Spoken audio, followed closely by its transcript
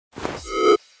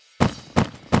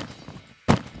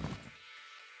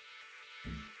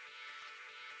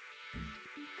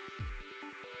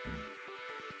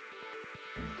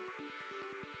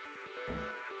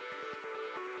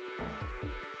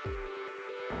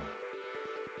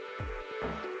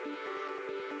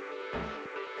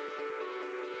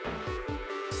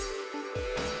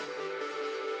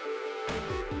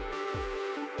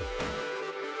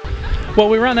Well,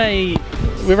 we ran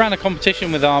a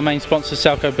competition with our main sponsor,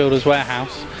 Selco Builders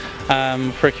Warehouse,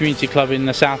 for a community club in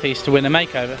the southeast to win a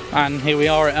makeover, and here we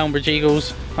are at Elmbridge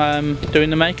Eagles doing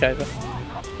the makeover.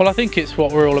 Well, I think it's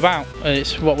what we're all about.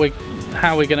 It's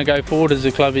how we're going to go forward as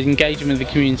a club, is engaging with the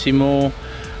community more,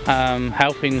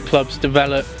 helping clubs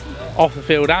develop off the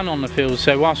field and on the field.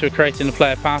 So whilst we're creating a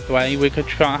player pathway, we could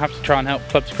have to try and help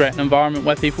clubs create an environment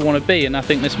where people want to be, and I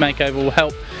think this makeover will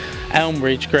help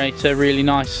Elmbridge create a really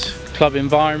nice club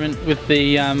environment with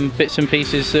the bits and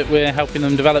pieces that we're helping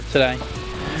them develop today.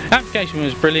 The application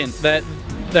was brilliant.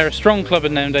 They're a strong club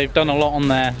and they've done a lot on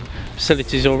their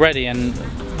facilities already, and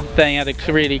they had a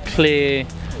really clear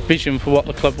vision for what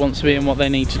the club wants to be and what they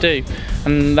need to do,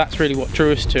 and that's really what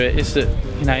drew us to it, is that,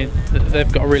 you know,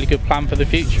 they've got a really good plan for the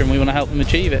future and we want to help them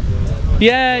achieve it.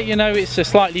 Yeah, you know, it's a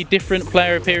slightly different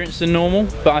player appearance than normal,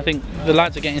 but I think the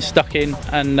lads are getting stuck in,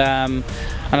 and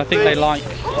I think they like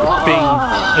being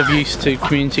of use to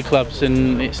community clubs,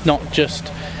 and it's not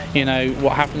just, you know,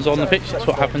 what happens on the pitch, it's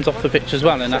what happens off the pitch as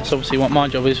well, and that's obviously what my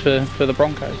job is for the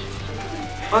Broncos.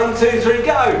 1, 2, 3,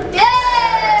 go!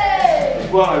 Yay!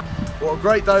 What a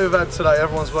great day we've had today.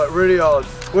 Everyone's worked really hard.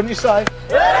 Wouldn't you say?